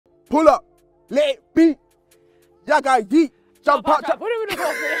Pull up, let it beat. Yaga yeet, jump out. Put him in the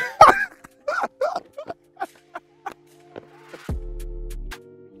coffin.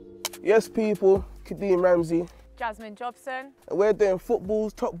 Yes, people, Kadeem, Ramsay. Jasmine Jobson. And we're doing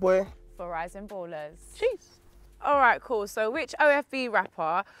football's top boy. For Rising Ballers. Jeez. All right, cool. So which OFB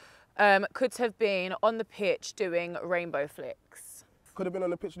rapper could have been on the pitch doing rainbow flicks? Could have been on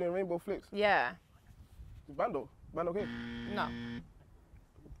the pitch doing rainbow flicks. Yeah. Bando K. No.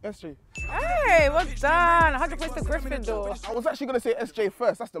 SJ. Hey, well done. 100 points to Gryffindor. I was actually going to say SJ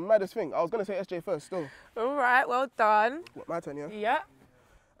first. That's the maddest thing. I was going to say SJ first still. All right, well done. What, my turn, yeah?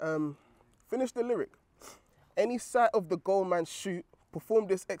 Yeah. Finish the lyric. Any sight of the goal man shoot, perform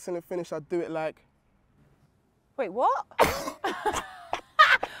this excellent finish, I do it like. Wait, what?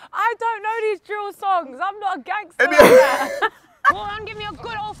 I don't know these drill songs. I'm not a gangster. Go on, give me a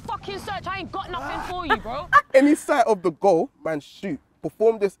good old fucking search. I ain't got nothing for you, bro. Any sight of the goal man shoot,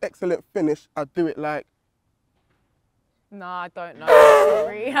 perform this excellent finish, I do it like. No, I don't know.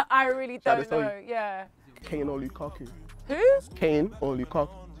 Sorry. I really don't know. Yeah. Kane or Lukaku. Who? Kane or Lukaku.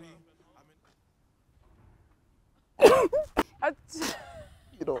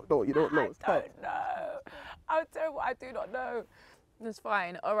 You don't know. It's I don't know. I'll tell you what I do not know. That's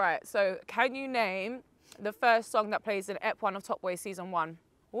fine. All right. So, can you name the first song that plays in Ep 1 of Top Boy Season 1?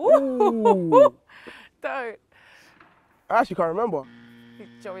 Ooh. Don't. I actually can't remember.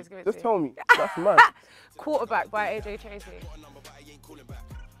 Joey's giving it Just to tell me. That's mad. Quarterback by AJ Tracy.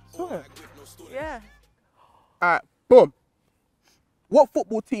 Swear. Yeah. Alright, boom. What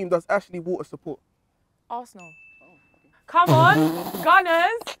football team does Ashley Water support? Arsenal. Come on,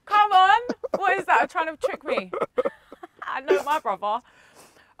 Gunners. Come on. What is that? Trying to trick me? I know my brother.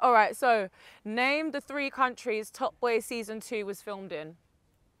 All right, so name the 3 countries Top Boy Season 2 was filmed in.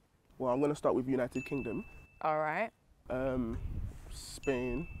 Well, I'm going to start with United Kingdom. All right.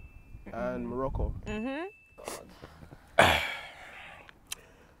 Spain and Morocco.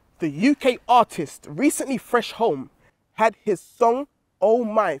 The UK artist, recently fresh home, had his song Oh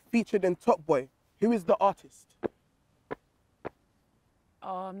My featured in Top Boy. Who is the artist?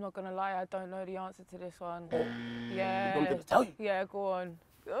 Oh, I'm not going to lie. I don't know the answer to this one. Oh. Yeah. I'm going to tell you. Yeah, go on.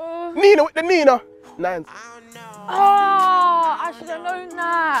 Oh. Nina with the Nina. Nines. Oh, I should have known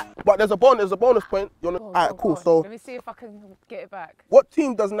that. But there's a bonus point. You wanna... Alright, cool. So let me see if I can get it back. what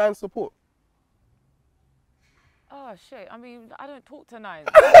team does Nines support? Oh shit! I mean, I don't talk to Nines.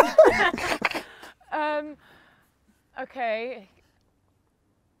 Okay.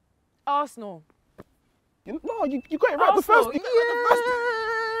 Arsenal. You got it right the first. You got it right the first.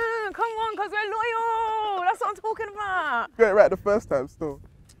 Come on, cause we're loyal. That's what I'm talking about. You got it right the first time still.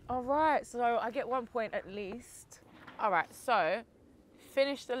 All right, so I get 1 point at least. All right, so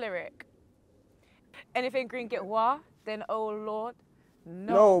finish the lyric. Anything green get wah, then oh Lord,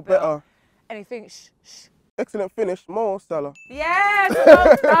 no better. Anything shh. Excellent finish, Mo Salah. Yes,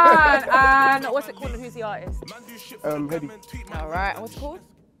 well done. And what's it called and who's the artist? Heady. All right, and what's it called?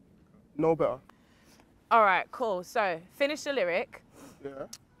 No better. All right, cool. So finish the lyric. Yeah.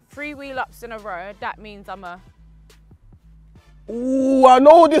 3 wheel-ups in a row, that means I'm a... Ooh, I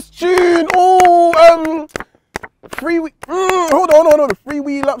know this tune. Ooh, hold on. 3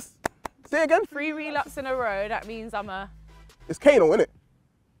 wheel-ups. Say again. 3 wheel-ups in a row, that means I'm a... It's Kano, innit?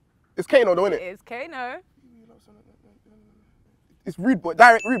 It's Kano, though, innit? It is Kano. It's Rude Boy,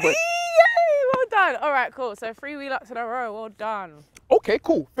 direct Rude Boy. Yay, well done. All right, cool. So 3 wheel-ups in a row, well done. Okay,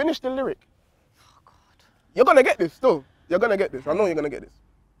 cool. Finish the lyric. Oh, God. You're gonna get this, still. You're gonna get this. I know you're gonna get this.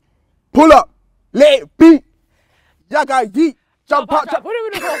 Pull up, let it beat. Yaga yeet, jump out. Put him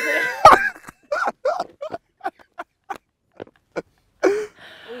in the coffin.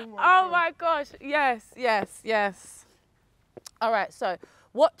 Oh my gosh. Yes. All right, so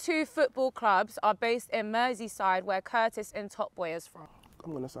what 2 football clubs are based in Merseyside where Curtis in Top Boy is from?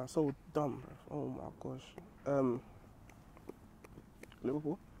 I'm gonna sound so dumb, bro. Oh my gosh.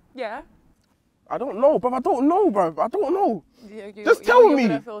 Liverpool? Yeah. I don't know, bro. I don't know. Just tell You're me.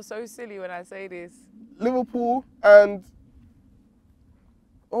 gonna feel so silly when I say this. Liverpool and...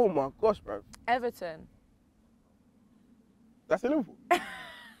 Oh my gosh, bro. Everton. That's in Liverpool.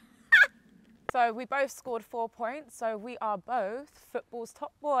 So we both scored 4 points, so we are both football's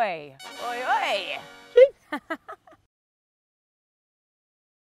top boy. Oi, oi.